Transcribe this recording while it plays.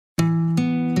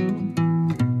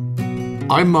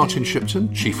I'm Martin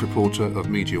Shipton, Chief Reporter of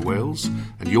Media Wales,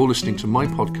 and you're listening to my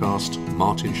podcast,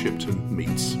 Martin Shipton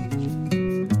Meets.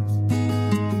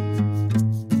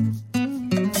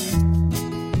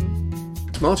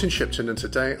 It's Martin Shipton, and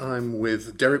today I'm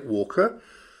with Derek Walker,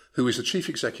 who is the Chief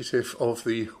Executive of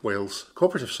the Wales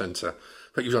Cooperative Centre.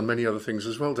 But you've done many other things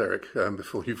as well, Derek,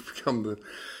 before you've become the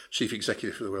Chief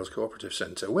Executive of the Wales Cooperative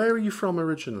Centre. Where are you from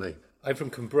originally? I'm from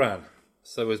Cwmbran.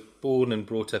 So I was born and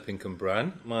brought up in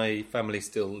Cwmbran. My family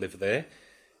still live there.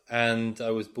 And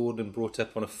I was born and brought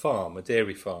up on a farm, a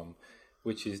dairy farm,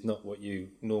 which is not what you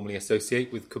normally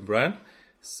associate with Cwmbran.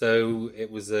 So it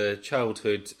was a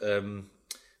childhood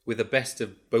with the best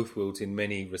of both worlds in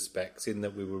many respects, in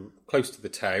that we were close to the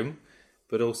town,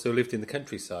 but also lived in the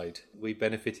countryside. We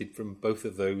benefited from both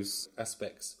of those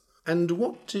aspects. And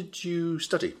what did you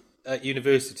study? At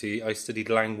university, I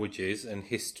studied languages and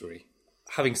history.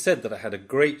 Having said that I had a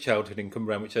great childhood in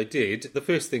Cwmbran, which I did, the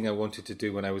first thing I wanted to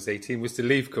do when I was 18 was to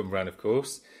leave Cwmbran, of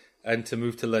course, and to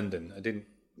move to London. I didn't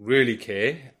really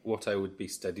care what I would be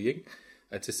studying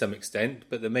to some extent,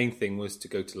 but the main thing was to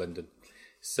go to London.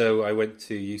 So I went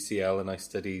to UCL and I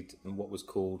studied what was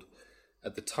called,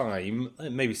 at the time,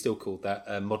 maybe still called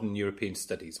that, Modern European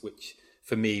Studies, which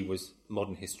for me was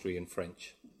modern history and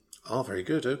French. Ah, very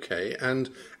good, okay. And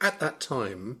at that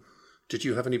time, did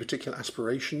you have any particular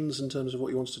aspirations in terms of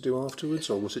what you wanted to do afterwards,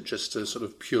 or was it just a sort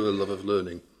of pure love of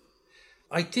learning?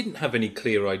 I didn't have any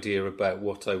clear idea about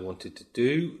what I wanted to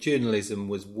do. Journalism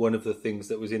was one of the things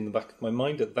that was in the back of my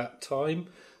mind at that time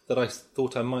that I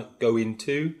thought I might go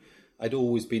into. I'd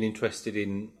always been interested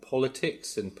in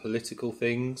politics and political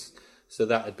things, so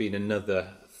that had been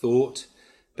another thought.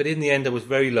 But in the end, I was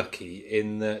very lucky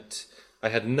in that I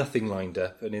had nothing lined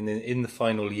up, and in the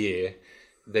final year,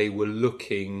 they were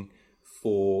looking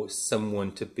for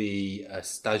someone to be a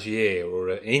stagiaire or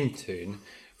an intern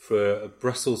for a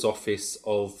Brussels office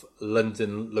of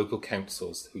London local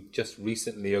councils, who just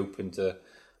recently opened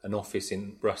an office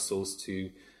in Brussels to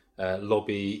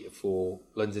lobby for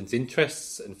London's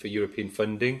interests and for European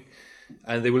funding.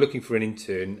 And they were looking for an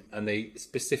intern, and they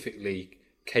specifically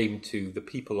came to the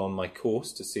people on my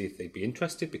course to see if they'd be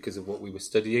interested because of what we were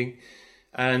studying.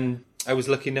 And I was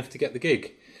lucky enough to get the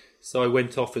gig. So I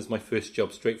went off as my first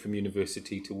job straight from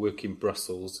university to work in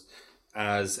Brussels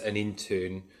as an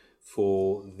intern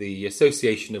for the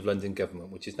Association of London Government,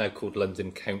 which is now called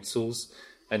London Councils,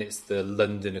 and it's the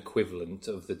London equivalent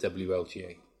of the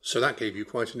WLGA. So that gave you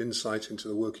quite an insight into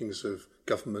the workings of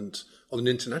government on an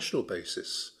international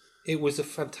basis. It was a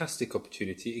fantastic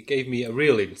opportunity. It gave me a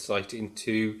real insight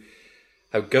into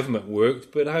how government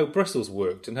worked, but how Brussels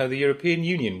worked and how the European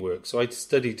Union worked. So I'd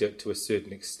studied it to a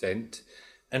certain extent.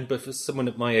 But for someone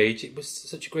at my age, it was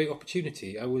such a great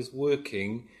opportunity. I was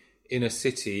working in a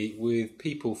city with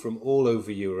people from all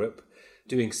over Europe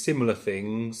doing similar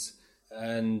things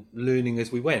and learning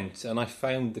as we went. And I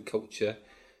found the culture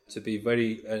to be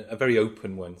a very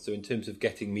open one. So in terms of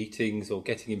getting meetings or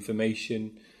getting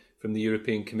information from the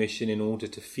European Commission in order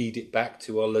to feed it back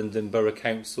to our London borough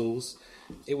councils,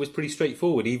 it was pretty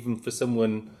straightforward, even for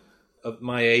someone of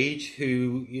my age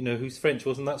whose French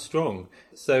wasn't that strong.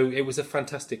 So it was a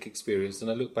fantastic experience, and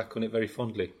I look back on it very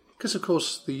fondly. Because, of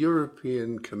course, the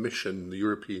European Commission, the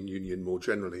European Union more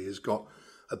generally, has got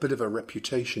a bit of a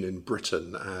reputation in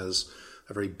Britain as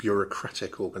a very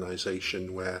bureaucratic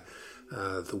organisation where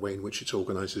the way in which it's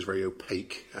organised is very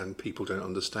opaque and people don't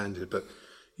understand it. But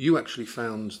you actually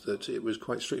found that it was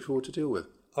quite straightforward to deal with.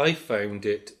 I found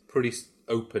it pretty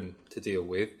open to deal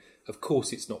with. Of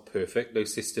course, it's not perfect, no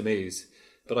system is.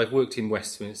 But I've worked in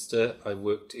Westminster, I've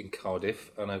worked in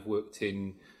Cardiff, and I've worked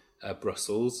in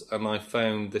Brussels. And I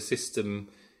found the system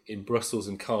in Brussels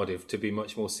and Cardiff to be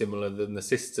much more similar than the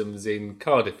systems in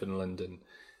Cardiff and London.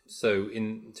 So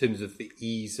in terms of the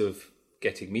ease of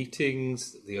getting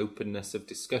meetings, the openness of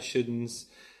discussions,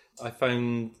 I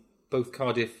found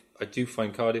I do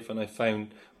find Cardiff and I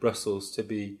found Brussels to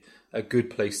be a good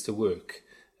place to work.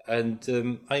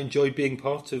 And I enjoyed being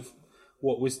part of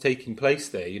what was taking place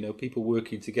there. People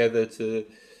working together to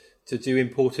do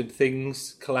important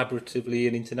things collaboratively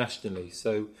and internationally.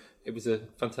 So it was a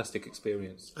fantastic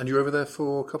experience. And you were over there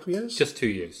for a couple of years? Just 2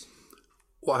 years.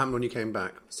 What happened when you came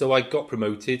back? So I got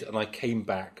promoted and I came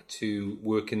back to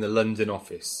work in the London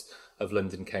office of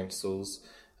London Councils,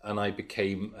 and I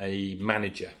became a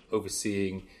manager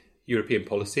overseeing European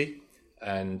policy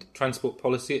and transport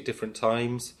policy at different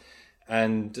times.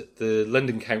 And the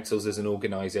London Councils as an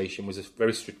organisation was a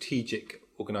very strategic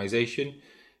organisation.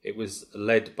 It was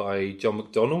led by John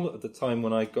McDonnell at the time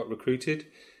when I got recruited,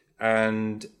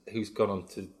 and who's gone on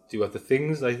to do other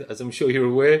things, as I'm sure you're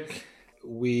aware.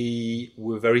 We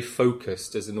were very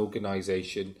focused as an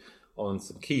organisation on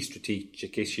some key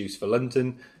strategic issues for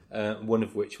London, one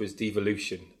of which was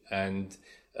devolution and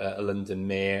a London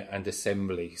mayor and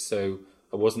assembly. So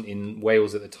I wasn't in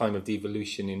Wales at the time of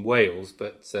devolution in Wales,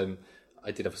 but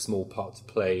I did have a small part to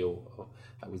play, or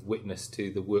I was witness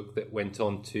to the work that went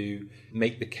on to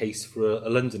make the case for a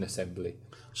London assembly.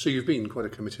 So you've been quite a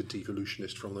committed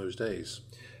devolutionist from those days.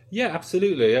 Yeah,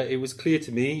 absolutely. It was clear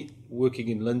to me, working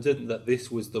in London, that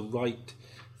this was the right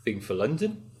thing for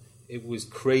London. It was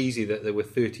crazy that there were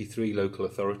 33 local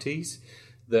authorities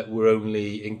that were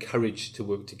only encouraged to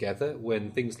work together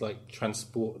when things like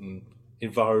transport and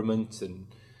environment and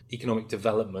economic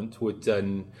development were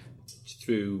done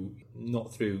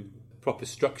not through proper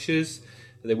structures.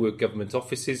 There were government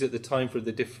offices at the time for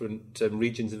the different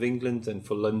regions of England and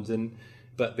for London.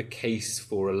 But the case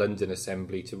for a London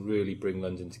Assembly to really bring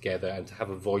London together and to have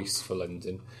a voice for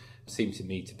London seemed to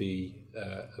me to be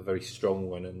a very strong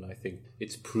one, and I think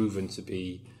it's proven to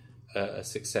be a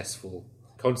successful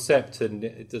concept, and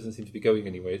it doesn't seem to be going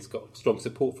anywhere. It's got strong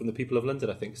support from the people of London,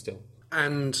 I think, still.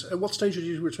 And at what stage did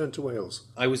you return to Wales?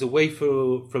 I was away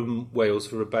from Wales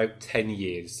for about 10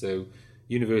 years, so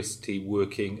university,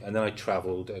 working, and then I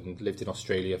travelled and lived in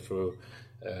Australia for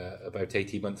about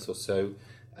 18 months or so,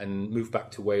 and moved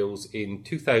back to Wales in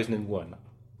 2001.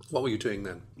 What were you doing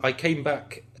then? I came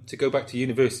back to go back to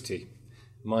university.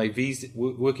 My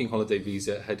working holiday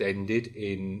visa had ended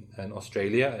in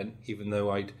Australia, and even though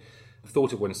I'd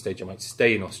thought at one stage I might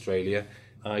stay in Australia,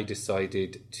 I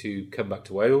decided to come back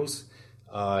to Wales.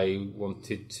 I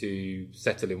wanted to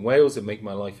settle in Wales and make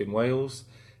my life in Wales,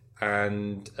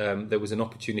 and there was an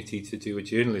opportunity to do a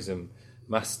journalism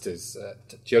master's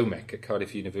at JOMEC at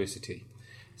Cardiff University.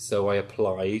 So I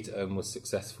applied and was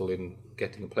successful in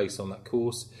getting a place on that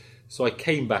course. So I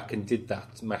came back and did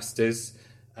that master's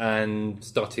and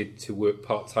started to work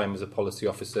part-time as a policy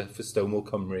officer for Stonewall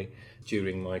Cymru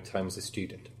during my time as a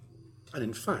student. And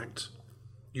in fact,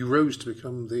 you rose to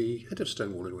become the head of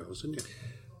Stonewall in Wales, didn't you?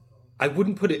 I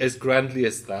wouldn't put it as grandly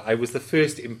as that. I was the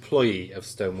first employee of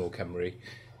Stonewall Cymru.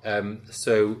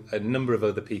 So a number of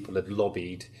other people had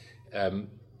lobbied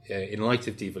in light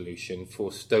of devolution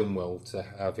for Stonewall to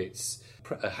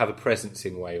have a presence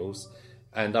in Wales,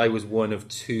 and I was one of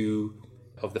two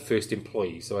of the first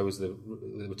employees. So there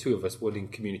were two of us, one in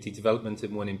community development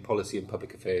and one in policy and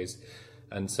public affairs,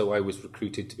 and so I was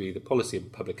recruited to be the policy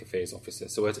and public affairs officer.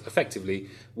 So I was effectively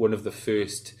one of the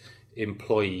first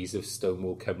employees of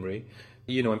Stonewall Cymru.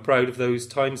 You know, I'm proud of those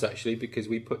times actually, because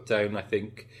we put down, I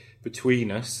think,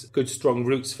 between us, good strong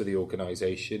roots for the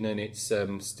organisation, and it's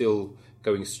still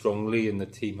going strongly, and the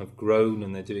team have grown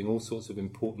and they're doing all sorts of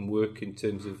important work in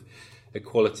terms of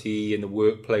equality in the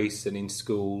workplace and in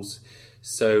schools.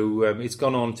 So it's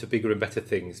gone on to bigger and better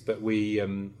things, but we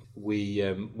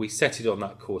set it on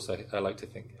that course, I like to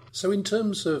think. So in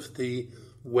terms of the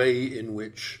way in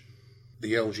which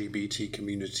the LGBT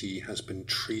community has been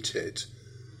treated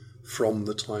from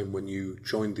the time when you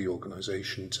joined the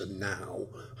organisation to now,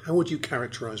 how would you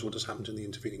characterise what has happened in the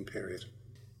intervening period?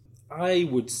 I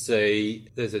would say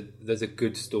there's a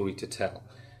good story to tell.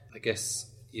 I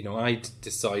guess, you know, I'd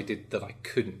decided that I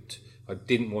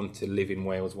didn't want to live in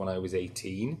Wales when I was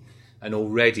 18, and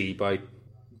already by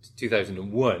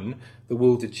 2001 the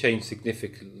world had changed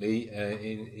significantly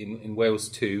in Wales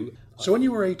too. So when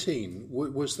you were 18,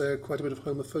 was there quite a bit of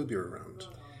homophobia around?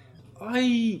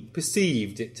 I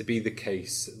perceived it to be the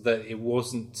case that it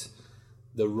wasn't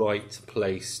the right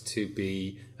place to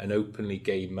be an openly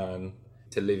gay man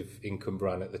to live in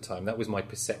Cwmbran at the time. That was my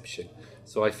perception.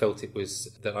 So I felt it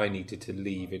was that I needed to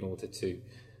leave in order to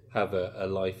have a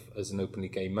life as an openly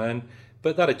gay man.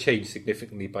 But that had changed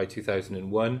significantly by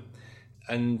 2001.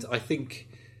 And I think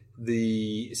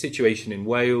the situation in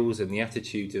Wales and the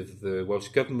attitude of the Welsh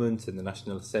Government and the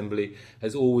National Assembly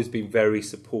has always been very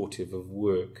supportive of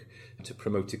work to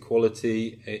promote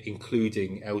equality,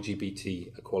 including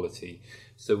LGBT equality.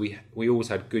 So we always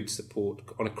had good support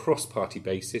on a cross-party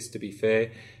basis, to be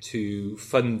fair, to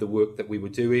fund the work that we were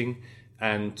doing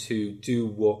and to do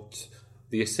what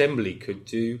the Assembly could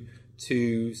do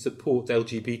to support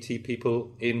LGBT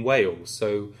people in Wales.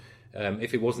 So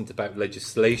if it wasn't about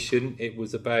legislation, it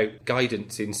was about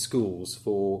guidance in schools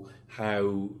for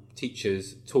how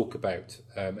teachers talk about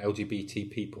LGBT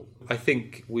people. I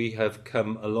think we have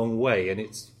come a long way, and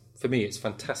for me it's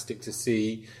fantastic to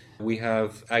see. We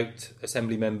have out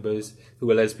Assembly members who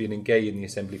are lesbian and gay in the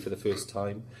Assembly for the first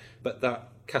time, but that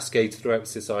cascades throughout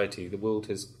society. The world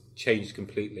has changed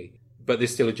completely, but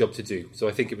there's still a job to do. So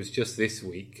I think it was just this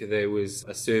week there was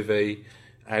a survey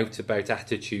out about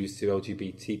attitudes to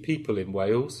LGBT people in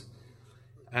Wales,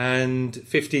 and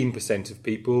 15% of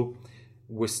people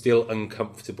were still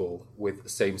uncomfortable with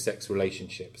same-sex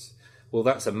relationships. Well,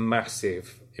 that's a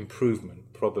massive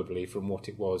improvement, probably, from what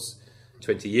it was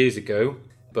 20 years ago,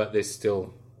 but there's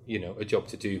still, a job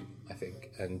to do, I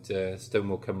think, and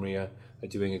Stonewall Cymru are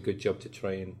doing a good job to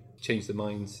try and change the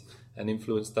minds and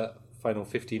influence that final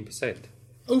 15%.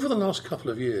 Over the last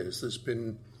couple of years, there's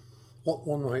been what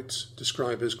one might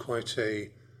describe as quite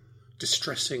a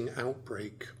distressing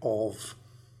outbreak of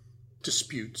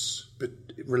disputes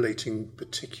relating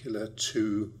particular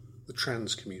to the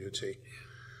trans community.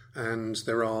 And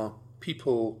there are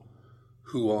people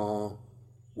who are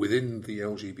within the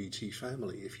LGBT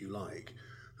family, if you like,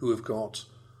 who have got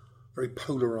very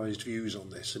polarised views on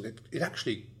this. And it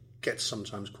actually gets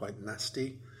sometimes quite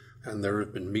nasty. And there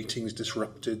have been meetings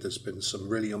disrupted. There's been some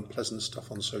really unpleasant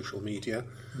stuff on social media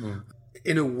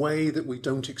in a way that we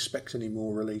don't expect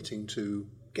anymore relating to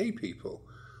gay people.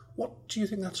 What do you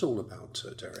think that's all about,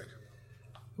 Derek?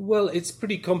 Well, it's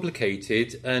pretty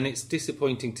complicated, and it's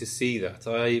disappointing to see that.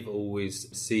 I've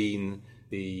always seen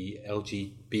the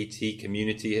LGBT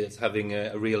community as having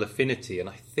a real affinity, and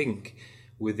I think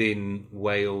within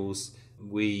Wales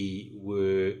we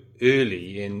were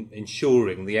early in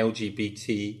ensuring the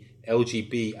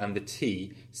LGB and the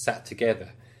T sat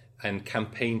together and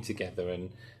campaigned together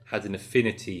and had an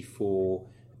affinity for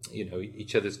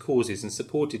each other's causes and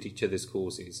supported each other's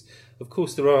causes. Of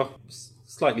course, there are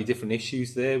slightly different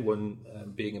issues there, one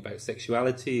being about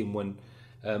sexuality and one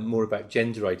more about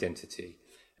gender identity.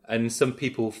 And some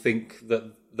people think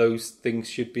that those things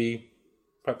should be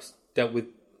perhaps dealt with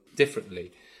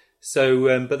differently.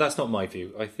 So, but that's not my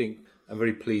view. I think I'm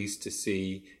very pleased to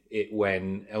see it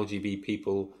when LGBT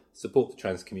people support the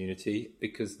trans community,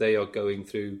 because they are going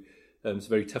through some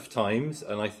very tough times.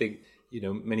 And I think,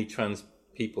 many trans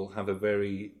people have a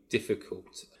very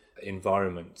difficult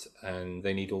environment and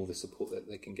they need all the support that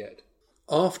they can get.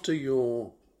 After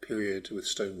your period with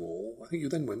Stonewall, I think you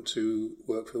then went to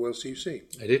work for the Wales TUC.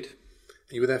 I did.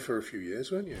 And you were there for a few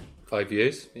years, weren't you? 5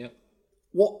 years, yeah.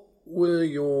 What were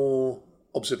your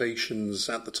observations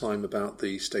at the time about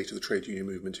the state of the trade union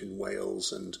movement in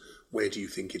Wales, and where do you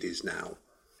think it is now?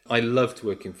 I loved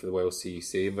working for the Wales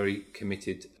TUC. I'm a very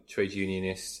committed trade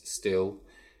unionist still.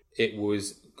 It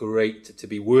was great to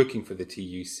be working for the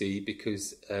TUC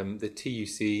because the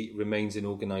TUC remains an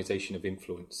organisation of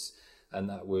influence, and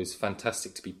that was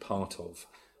fantastic to be part of,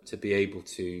 to be able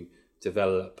to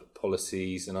develop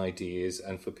policies and ideas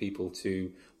and for people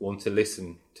to want to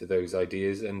listen to those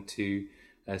ideas and to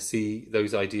see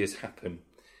those ideas happen.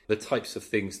 The types of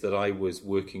things that I was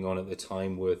working on at the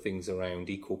time were things around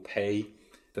equal pay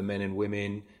for men and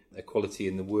women, equality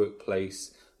in the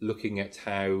workplace, looking at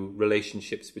how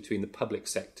relationships between the public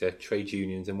sector, trade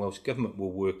unions and Welsh Government were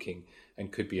working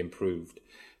and could be improved.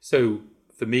 So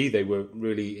for me, they were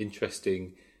really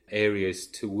interesting areas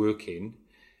to work in.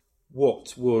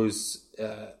 What was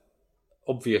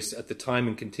obvious at the time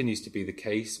and continues to be the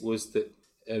case was that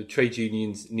trade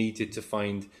unions needed to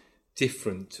find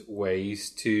different ways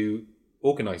to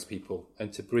organise people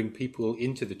and to bring people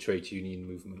into the trade union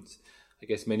movement. I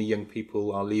guess many young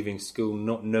people are leaving school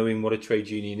not knowing what a trade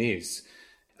union is,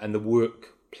 and the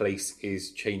workplace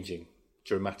is changing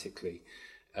dramatically,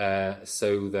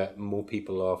 so that more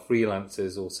people are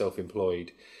freelancers or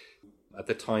self-employed. At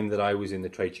the time that I was in the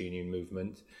trade union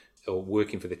movement or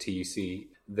working for the TUC,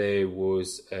 there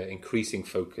was increasing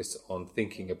focus on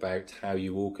thinking about how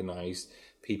you organise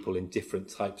people in different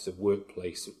types of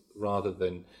workplace rather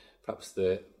than perhaps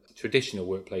the traditional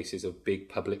workplaces of big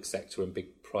public sector and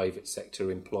big private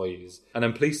sector employers. And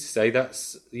I'm pleased to say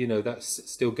that's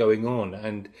still going on,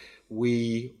 and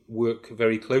we work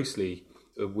very closely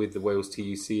with the Wales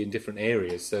TUC in different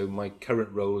areas. So my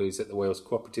current role is at the Wales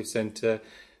Cooperative Centre,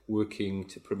 working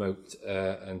to promote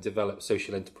and develop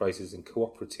social enterprises and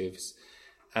cooperatives.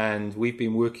 And we've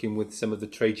been working with some of the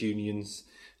trade unions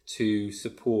to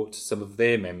support some of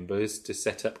their members to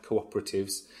set up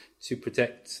cooperatives to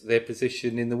protect their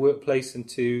position in the workplace and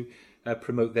to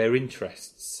promote their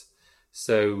interests.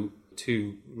 So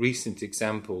 2 recent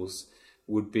examples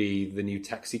would be the new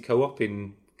taxi co-op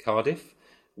in Cardiff,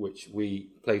 which we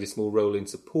played a small role in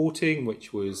supporting,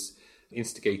 which was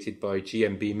instigated by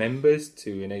GMB members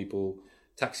to enable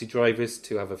taxi drivers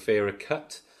to have a fairer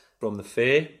cut from the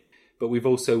fare. But we've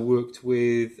also worked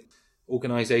with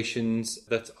organisations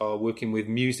that are working with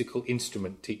musical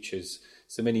instrument teachers.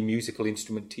 So many musical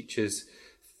instrument teachers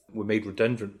were made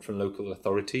redundant from local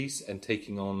authorities and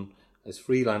taking on as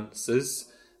freelancers,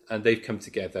 and they've come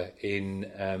together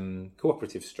in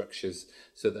cooperative structures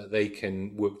so that they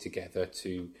can work together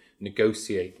to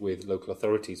negotiate with local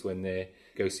authorities when they're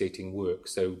negotiating work.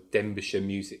 So Denbighshire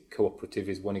Music Cooperative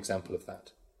is one example of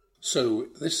that. So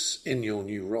this, in your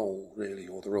new role, really,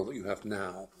 or the role that you have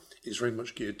now, is very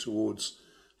much geared towards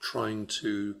trying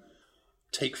to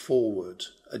take forward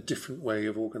a different way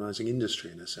of organising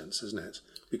industry, in a sense, isn't it?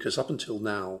 Because up until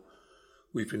now,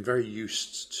 we've been very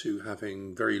used to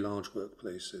having very large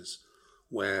workplaces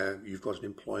where you've got an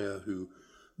employer who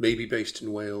may be based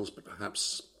in Wales, but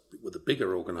perhaps with the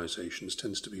bigger organisations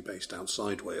tends to be based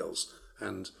outside Wales.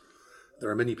 And there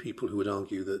are many people who would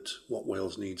argue that what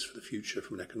Wales needs for the future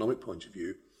from an economic point of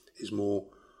view is more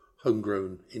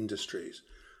homegrown industries.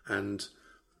 And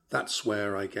that's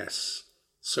where, I guess,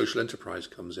 social enterprise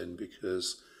comes in,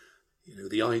 because, you know,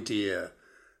 the idea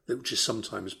that, which is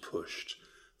sometimes pushed,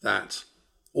 that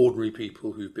ordinary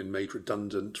people who've been made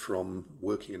redundant from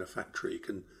working in a factory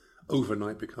can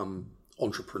overnight become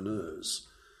entrepreneurs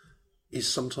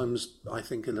is sometimes, I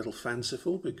think, a little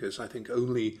fanciful, because I think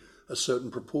only a certain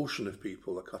proportion of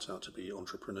people are cut out to be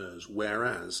entrepreneurs.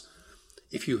 Whereas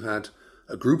if you had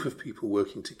a group of people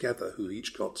working together who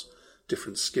each got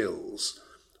different skills,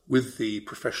 with the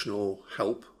professional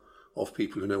help of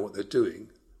people who know what they're doing,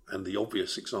 and the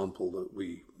obvious example that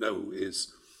we know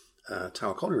is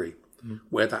Tower Colliery,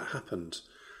 where that happened.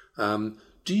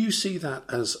 Do you see that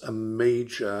as a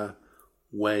major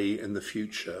way in the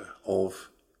future of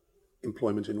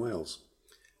employment in Wales?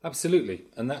 Absolutely,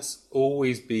 and that's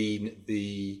always been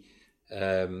the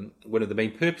one of the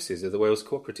main purposes of the Wales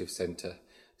Cooperative Centre.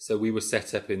 So we were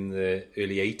set up in the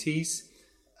early 80s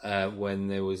when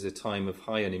there was a time of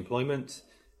high unemployment,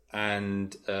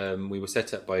 and we were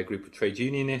set up by a group of trade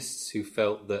unionists who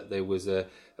felt that there was a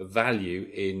value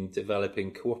in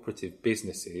developing cooperative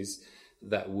businesses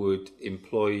that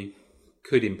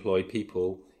could employ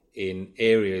people in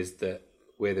areas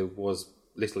where there was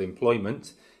little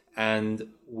employment, and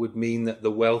would mean that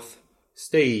the wealth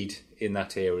stayed in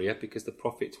that area because the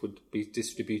profits would be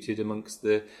distributed amongst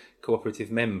the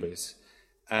cooperative members.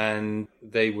 And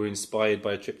they were inspired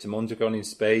by a trip to Mondragon in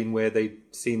Spain, where they'd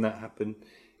seen that happen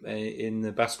in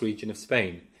the Basque region of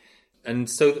Spain. And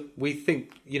so we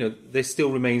think, there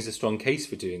still remains a strong case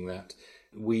for doing that.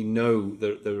 We know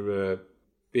that there are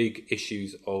big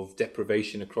issues of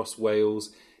deprivation across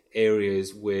Wales,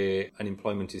 areas where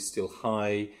unemployment is still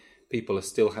high. People are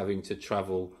still having to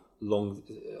travel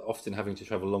often having to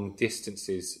travel long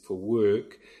distances for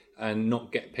work and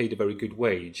not get paid a very good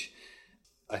wage.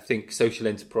 I think social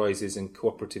enterprises and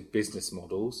cooperative business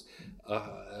models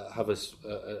have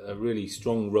a really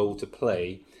strong role to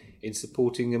play in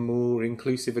supporting a more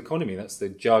inclusive economy. That's the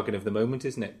jargon of the moment,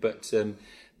 isn't it? But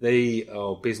they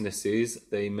are businesses,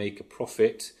 they make a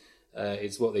profit.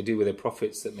 It's what they do with their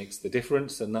profits that makes the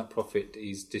difference, and that profit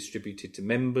is distributed to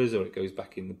members, or it goes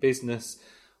back in the business,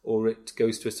 or it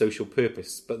goes to a social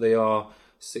purpose. But they are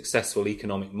successful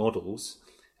economic models,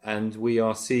 and we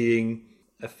are seeing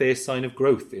a fair sign of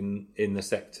growth in the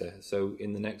sector. So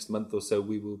in the next month or so,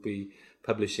 we will be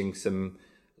publishing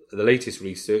the latest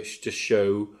research to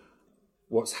show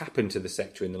what's happened to the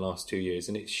sector in the last 2 years,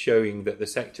 and it's showing that the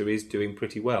sector is doing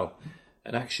pretty well.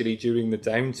 And actually, during the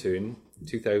downturn,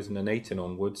 2008 and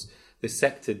onwards, the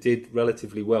sector did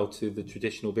relatively well to the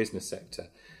traditional business sector.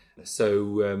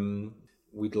 So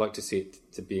we'd like to see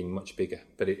it to being much bigger,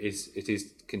 but it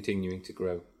is continuing to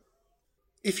grow.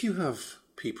 If you have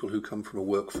people who come from a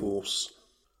workforce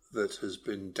that has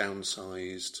been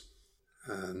downsized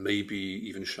and maybe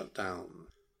even shut down,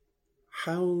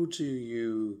 how do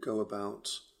you go about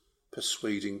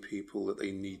persuading people that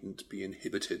they needn't be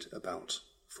inhibited about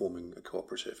forming a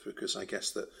cooperative? Because I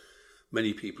guess that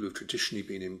many people who've traditionally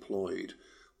been employed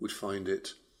would find it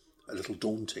a little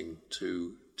daunting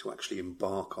to actually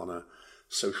embark on a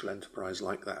social enterprise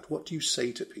like that. What do you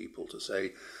say to people to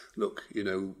say, look,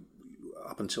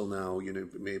 up until now, you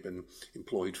may have been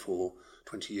employed for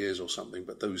 20 years or something,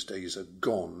 but those days are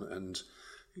gone, and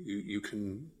you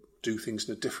can do things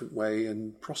in a different way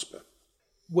and prosper?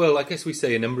 Well, I guess we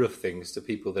say a number of things to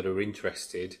people that are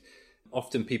interested.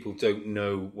 Often people don't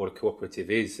know what a cooperative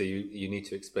is, so you need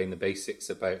to explain the basics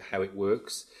about how it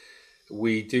works.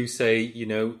 We do say,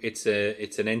 it's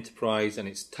an enterprise, and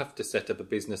it's tough to set up a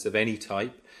business of any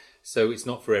type, so it's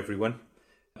not for everyone.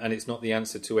 And it's not the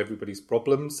answer to everybody's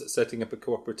problems, setting up a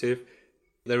cooperative.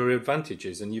 There are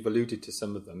advantages, and you've alluded to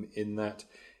some of them, in that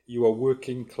you are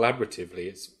working collaboratively.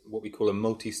 It's what we call a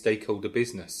multi-stakeholder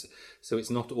business. So it's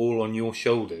not all on your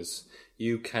shoulders.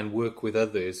 You can work with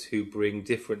others who bring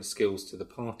different skills to the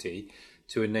party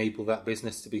to enable that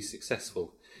business to be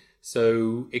successful.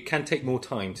 So it can take more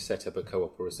time to set up a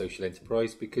co-op or a social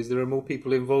enterprise, because there are more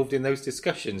people involved in those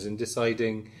discussions and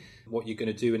deciding what you're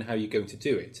going to do and how you're going to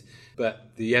do it.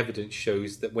 But the evidence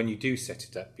shows that when you do set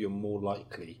it up, you're more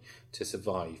likely to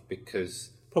survive,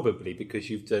 because probably because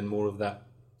you've done more of that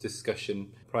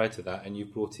discussion prior to that, and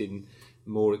you've brought in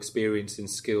more experience and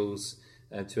skills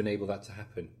to enable that to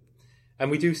happen. And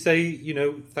we do say,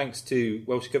 thanks to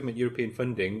Welsh Government European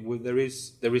funding, there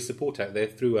is support out there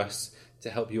through us to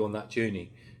help you on that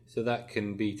journey. So that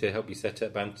can be to help you set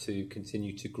up and to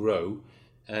continue to grow.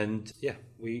 And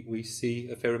we see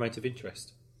a fair amount of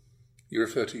interest. You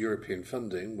refer to European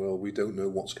funding. Well, we don't know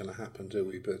what's going to happen, do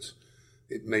we? But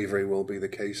it may very well be the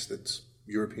case that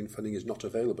European funding is not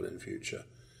available in future.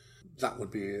 That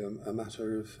would be a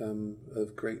matter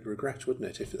of great regret,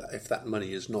 wouldn't it? If that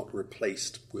money is not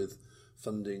replaced with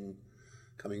funding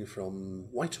coming from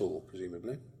Whitehall,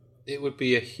 presumably. It would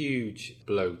be a huge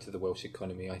blow to the Welsh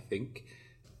economy, I think.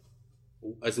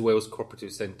 As the Wales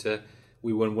Cooperative Centre,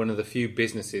 we were one of the few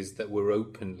businesses that were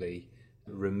openly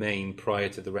remain prior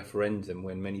to the referendum,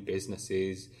 when many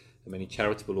businesses and many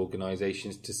charitable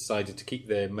organisations decided to keep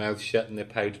their mouths shut and their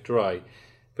powder dry.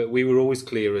 But we were always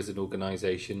clear as an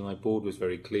organisation, my board was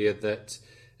very clear, that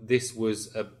this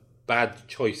was a bad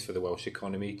choice for the Welsh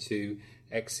economy to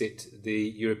exit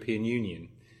the European Union.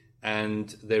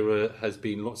 And there has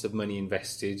been lots of money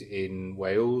invested in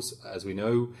Wales, as we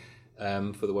know,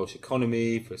 for the Welsh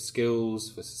economy, for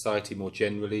skills, for society more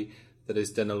generally, that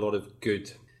has done a lot of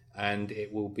good. And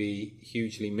it will be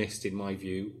hugely missed, in my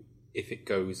view, if it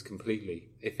goes completely.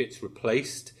 If it's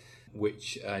replaced,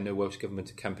 which I know Welsh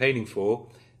Government are campaigning for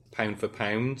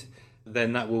pound,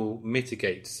 then that will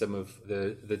mitigate some of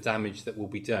the damage that will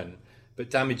be done. But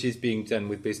damage is being done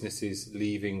with businesses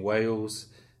leaving Wales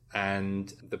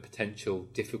and the potential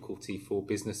difficulty for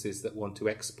businesses that want to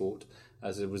export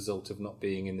as a result of not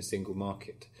being in the single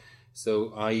market.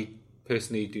 So I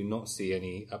personally do not see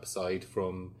any upside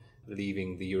from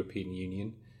leaving the European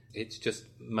Union. It's just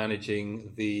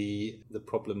managing the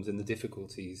problems and the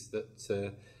difficulties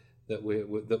that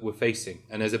we're facing.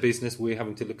 And as a business, we're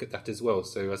having to look at that as well.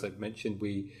 So as I've mentioned,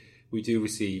 we do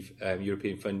receive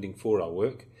European funding for our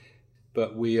work,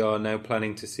 but we are now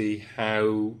planning to see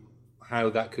how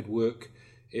that could work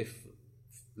if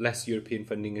less European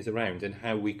funding is around, and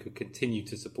how we could continue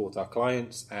to support our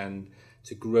clients and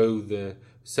to grow the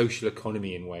social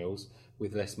economy in Wales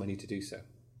with less money to do so.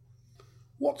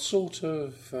 What sort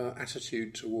of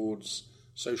attitude towards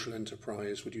social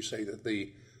enterprise would you say that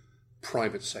the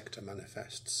private sector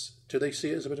manifests? Do they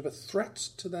see it as a bit of a threat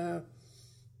to their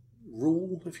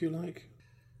rule, if you like?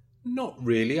 Not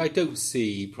really. I don't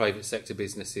see private sector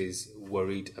businesses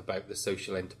worried about the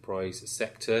social enterprise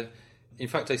sector. In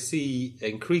fact, I see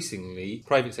increasingly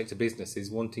private sector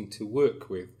businesses wanting to work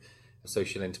with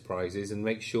social enterprises and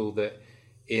make sure that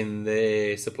in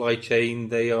their supply chain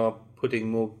they are putting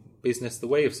more business the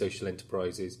way of social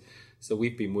enterprises. So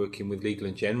we've been working with Legal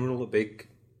 & General, a big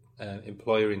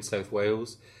employer in South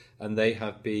Wales, and they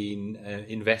have been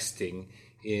investing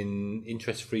in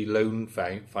interest-free loan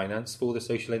finance for the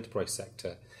social enterprise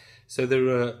sector. So there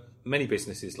are many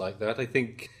businesses like that. I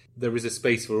think there is a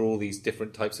space for all these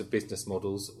different types of business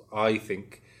models. I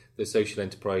think the social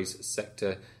enterprise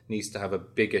sector needs to have a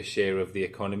bigger share of the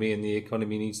economy, and the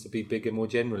economy needs to be bigger more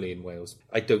generally in Wales.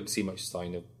 I don't see much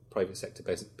sign of private sector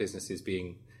businesses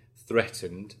being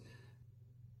threatened.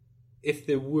 If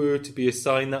there were to be a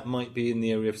sign, that might be in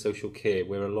the area of social care,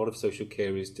 where a lot of social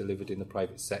care is delivered in the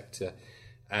private sector,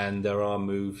 and there are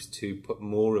moves to put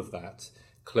more of that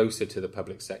closer to the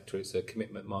public sector. It's a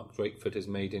commitment Mark Drakeford has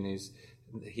made in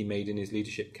his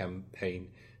leadership campaign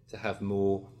to have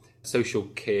more social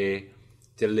care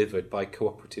delivered by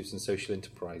cooperatives and social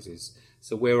enterprises.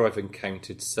 So where I've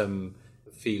encountered some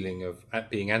feeling of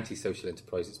being anti-social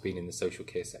enterprise, it's been in the social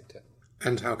care sector.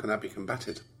 And how can that be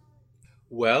combated?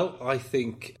 Well, I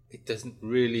think it doesn't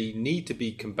really need to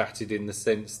be combated in the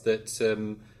sense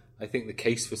that I think the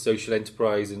case for social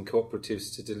enterprise and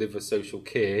cooperatives to deliver social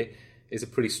care is a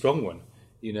pretty strong one,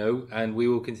 and we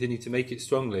will continue to make it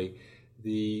strongly.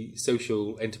 The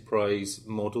social enterprise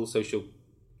model, social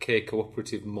care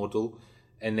cooperative model,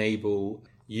 enable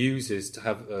users to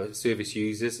have service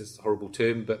users, it's a horrible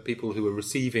term, but people who are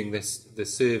receiving the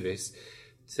service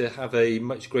to have a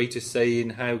much greater say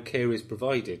in how care is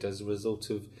provided as a result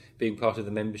of being part of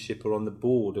the membership or on the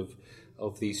board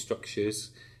of these structures.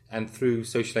 And through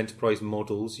social enterprise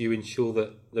models, you ensure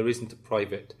that there isn't a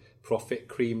private profit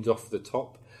creamed off the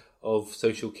top of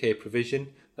social care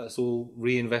provision. That's all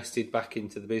reinvested back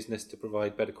into the business to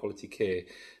provide better quality care.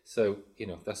 So,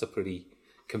 that's a pretty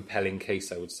compelling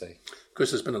case, I would say. Of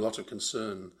course, there's been a lot of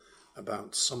concern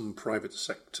about some private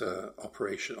sector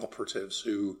operatives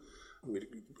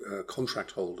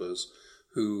contract holders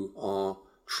who are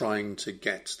trying to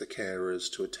get the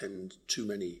carers to attend too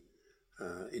many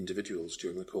individuals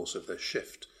during the course of their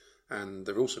shift, And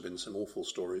there have also been some awful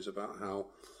stories about how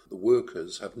the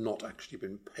workers have not actually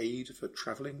been paid for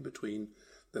travelling between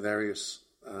the various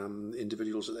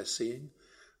individuals that they're seeing.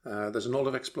 There's a lot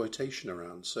of exploitation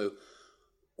around. So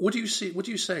would you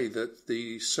say that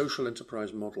the social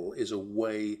enterprise model is a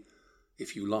way,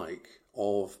 if you like,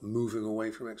 of moving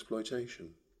away from exploitation?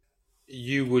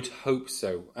 You would hope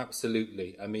so,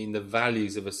 absolutely. I mean, the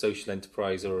values of a social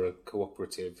enterprise or a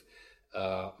cooperative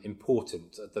are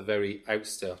important at the very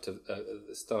outstart of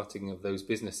the starting of those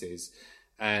businesses.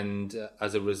 And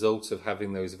as a result of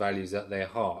having those values at their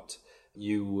heart,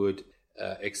 you would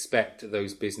expect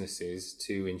those businesses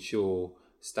to ensure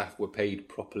staff were paid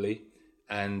properly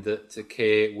and that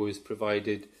care was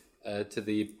provided to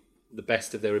the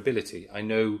best of their ability.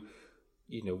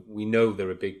 We know there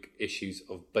are big issues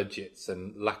of budgets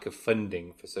and lack of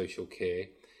funding for social care,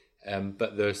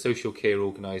 but the social care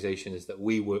organisations that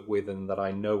we work with and that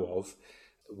I know of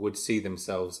would see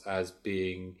themselves as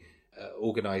being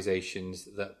organisations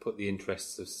that put the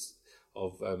interests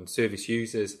of service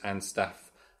users and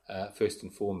staff first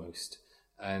and foremost.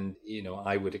 And,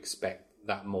 I would expect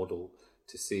that model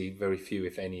to see very few,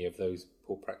 if any, of those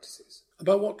poor practices.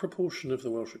 About what proportion of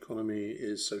the Welsh economy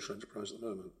is social enterprise at the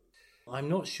moment? I'm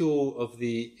not sure of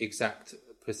the exact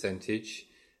percentage,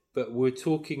 but we're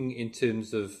talking in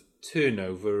terms of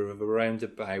turnover of around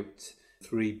about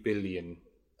 3 billion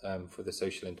for the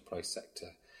social enterprise sector.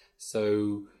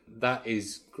 So that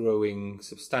is growing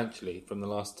substantially from the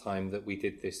last time that we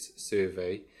did this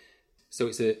survey. So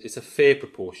it's a fair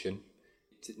proportion.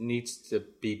 It needs to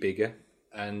be bigger,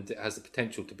 and it has the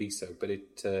potential to be so, but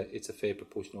it's a fair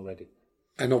proportion already.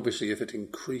 And obviously, if it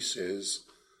increases,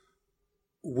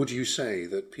 would you say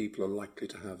that people are likely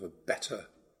to have a better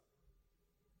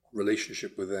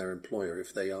relationship with their employer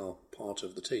if they are part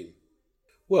of the team?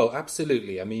 Well,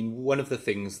 absolutely. I mean, one of the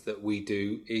things that we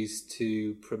do is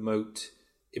to promote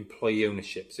employee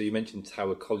ownership. So you mentioned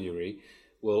Tower Colliery.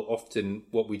 Well, often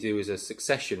what we do as a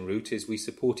succession route is we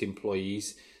support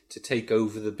employees to take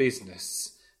over the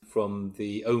business from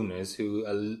the owners who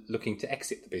are looking to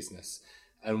exit the business.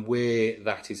 And where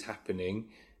that is happening,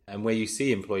 and where you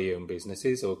see employee-owned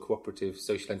businesses or cooperative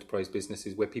social enterprise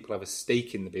businesses where people have a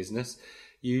stake in the business,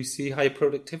 you see higher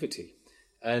productivity.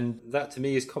 And that to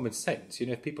me is common sense.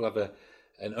 If people have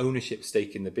an ownership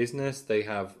stake in the business, they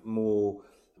have more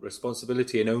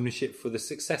responsibility and ownership for the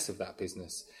success of that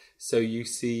business. So you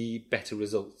see better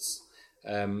results.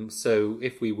 So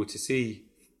if we were to see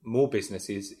more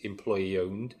businesses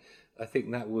employee-owned, I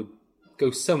think that would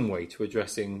go some way to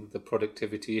addressing the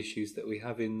productivity issues that we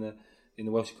have in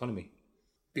the Welsh economy.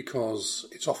 Because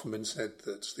it's often been said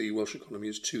that the Welsh economy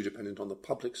is too dependent on the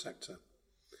public sector,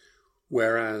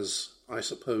 whereas I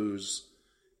suppose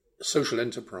social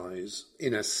enterprise,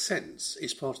 in a sense,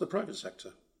 is part of the private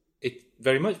sector. It's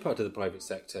very much part of the private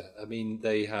sector. I mean,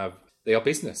 they are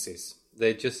businesses.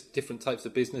 They're just different types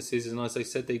of businesses, and as I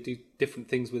said, they do different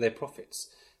things with their profits.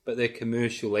 But they're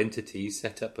commercial entities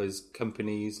set up as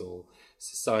companies or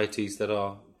societies that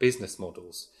are business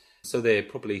models. So they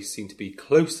probably seem to be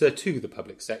closer to the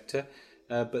public sector,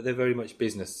 but they're very much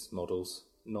business models,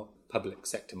 not public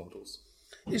sector models.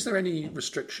 Is there any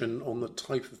restriction on the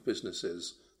type of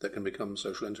businesses that can become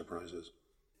social enterprises?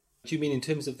 Do you mean in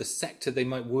terms of the sector they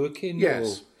might work in?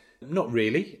 Yes. Or? Not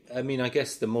really. I mean, I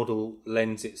guess the model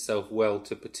lends itself well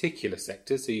to particular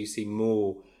sectors, so you see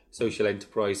more social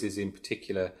enterprises in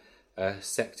particular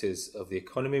sectors of the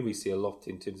economy. We see a lot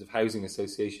in terms of housing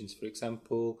associations, for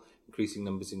example, increasing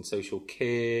numbers in social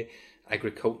care.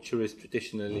 Agriculture has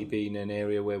traditionally been an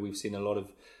area where we've seen a lot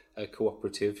of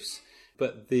cooperatives.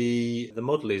 But the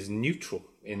model is neutral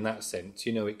in that sense.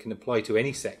 It can apply to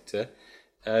any sector.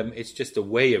 It's just a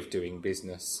way of doing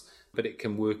business, but it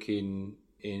can work in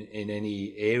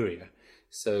any area.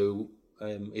 So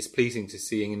it's pleasing to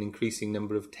see an increasing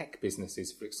number of tech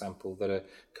businesses, for example, that are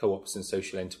co-ops and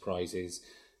social enterprises.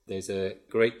 There's a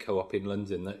great co-op in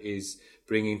London that is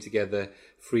bringing together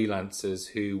freelancers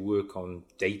who work on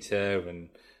data and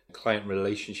client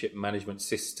relationship management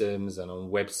systems and on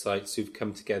websites who've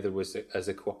come together as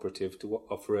a cooperative to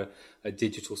offer a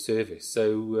digital service.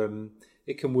 So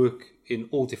it can work in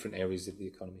all different areas of the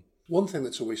economy. One thing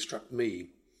that's always struck me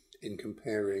in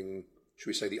comparing, should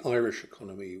we say, the Irish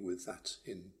economy with that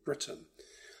in Britain,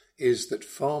 is that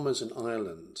farmers in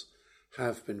Ireland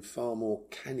have been far more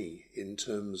canny in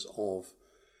terms of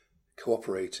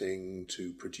cooperating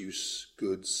to produce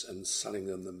goods and selling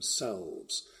them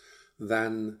themselves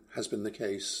than has been the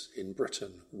case in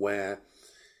Britain, where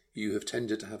you have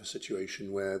tended to have a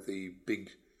situation where the big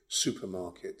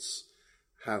supermarkets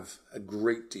have a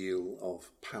great deal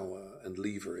of power and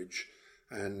leverage,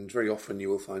 And very often you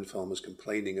will find farmers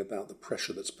complaining about the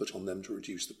pressure that's put on them to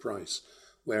reduce the price.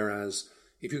 Whereas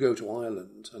if you go to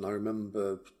Ireland, and I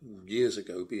remember years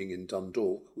ago being in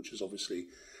Dundalk, which is obviously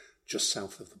just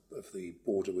south of the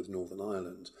border with Northern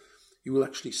Ireland, you will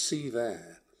actually see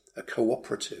there a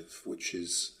cooperative, which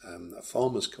is a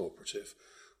farmers' cooperative,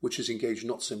 which is engaged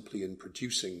not simply in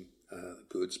producing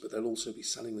goods, but they'll also be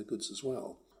selling the goods as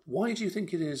well. Why do you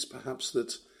think it is, perhaps,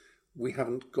 that we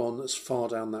haven't gone as far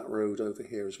down that road over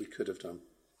here as we could have done?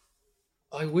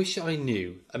 I wish I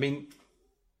knew. I mean,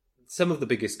 some of the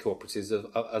biggest cooperatives,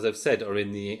 as I've said, are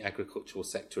in the agricultural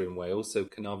sector in Wales. So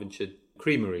Carnarvonshire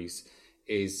Creameries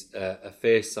is a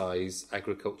fair-size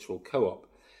agricultural co-op.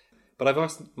 But I've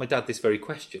asked my dad this very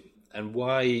question. And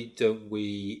why don't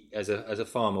we, as a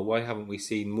farmer, why haven't we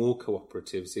seen more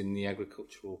cooperatives in the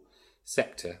agricultural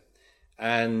sector?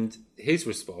 And his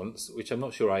response, which I'm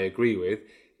not sure I agree with,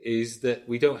 is that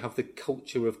we don't have the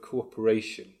culture of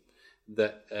cooperation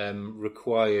that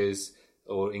requires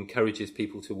or encourages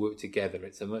people to work together.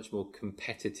 It's a much more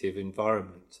competitive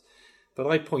environment. But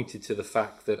I pointed to the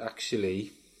fact that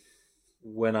actually,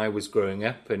 when I was growing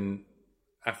up and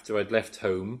after I'd left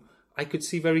home, I could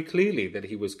see very clearly that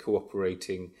he was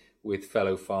cooperating with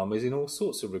fellow farmers in all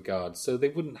sorts of regards. So they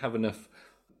wouldn't have enough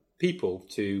people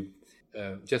to,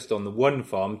 just on the one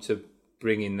farm, to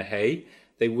bring in the hay.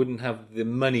 They wouldn't have the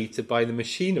money to buy the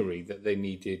machinery that they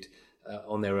needed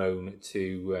on their own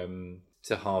to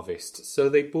harvest. So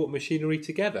they bought machinery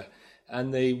together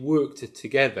and they worked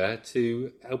together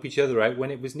to help each other out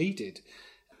when it was needed.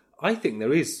 I think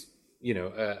there is,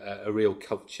 a real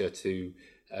culture to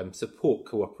support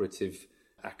cooperative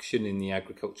action in the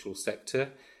agricultural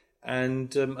sector,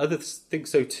 and others think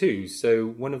so too. So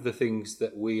one of the things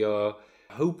that we are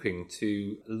hoping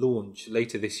to launch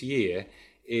later this year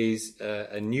is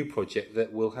a new project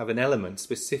that will have an element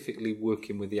specifically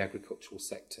working with the agricultural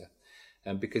sector.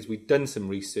 Because we'd done some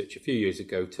research a few years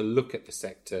ago to look at the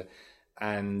sector,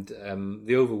 and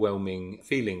the overwhelming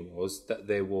feeling was that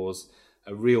there was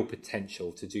a real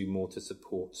potential to do more to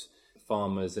support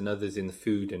farmers and others in the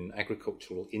food and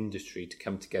agricultural industry to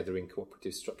come together in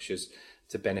cooperative structures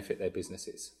to benefit their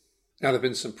businesses. Now, there have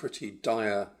been some pretty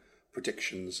dire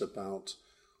predictions about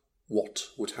what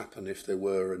would happen if there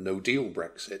were a no-deal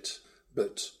Brexit,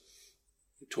 but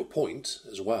to a point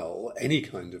as well, any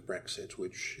kind of Brexit,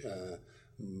 which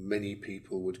many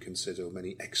people would consider,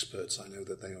 many experts, I know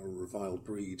that they are a reviled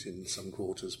breed in some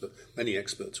quarters, but many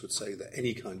experts would say that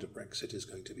any kind of Brexit is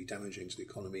going to be damaging to the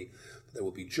economy, that there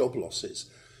will be job losses.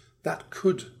 That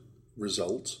could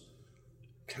result,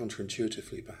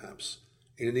 counterintuitively perhaps,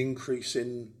 in an increase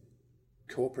in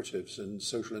cooperatives and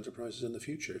social enterprises in the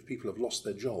future. If people have lost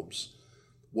their jobs,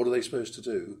 what are they supposed to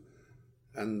do?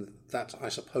 And that, I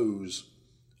suppose,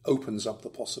 opens up the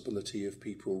possibility of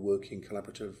people working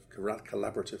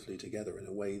collaboratively together in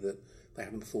a way that they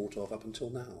haven't thought of up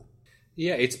until now.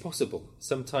 Yeah, it's possible.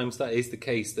 Sometimes that is the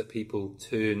case, that people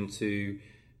turn to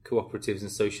cooperatives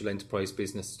and social enterprise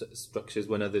business structures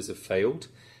when others have failed,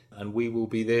 and we will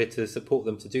be there to support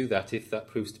them to do that if that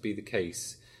proves to be the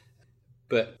case.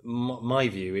 But my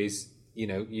view is,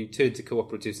 you turn to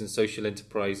cooperatives and social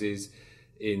enterprises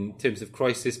in terms of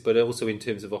crisis, but also in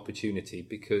terms of opportunity,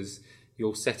 because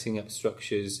you're setting up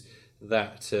structures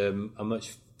that are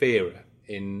much fairer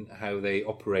in how they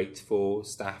operate for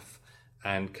staff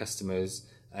and customers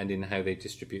and in how they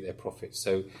distribute their profits.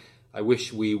 So I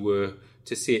wish we were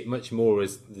to see it much more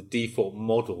as the default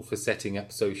model for setting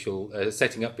up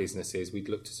businesses. We'd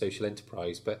look to social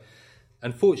enterprise. But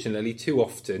unfortunately, too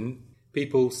often,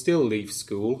 people still leave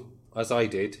school, as I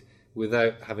did,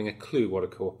 without having a clue what a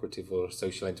cooperative or a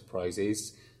social enterprise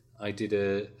is. I did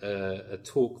a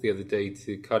talk the other day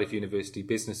to Cardiff University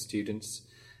business students,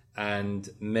 and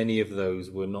many of those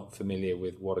were not familiar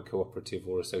with what a cooperative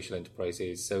or a social enterprise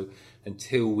is. So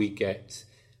until we get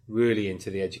really into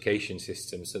the education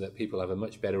system so that people have a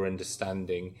much better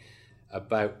understanding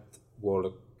about what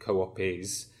a co-op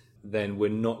is, then we're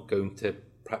not going to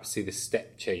perhaps see the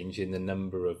step change in the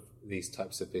number of these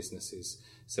types of businesses.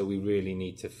 So we really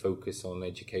need to focus on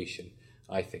education,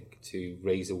 I think, to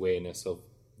raise awareness of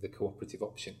the cooperative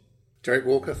option. Derek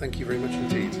Walker, thank you very much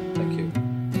indeed. Thank you.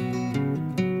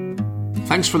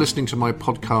 Thanks for listening to my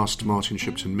podcast, Martin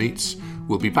Shipton Meets.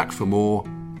 We'll be back for more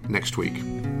next week.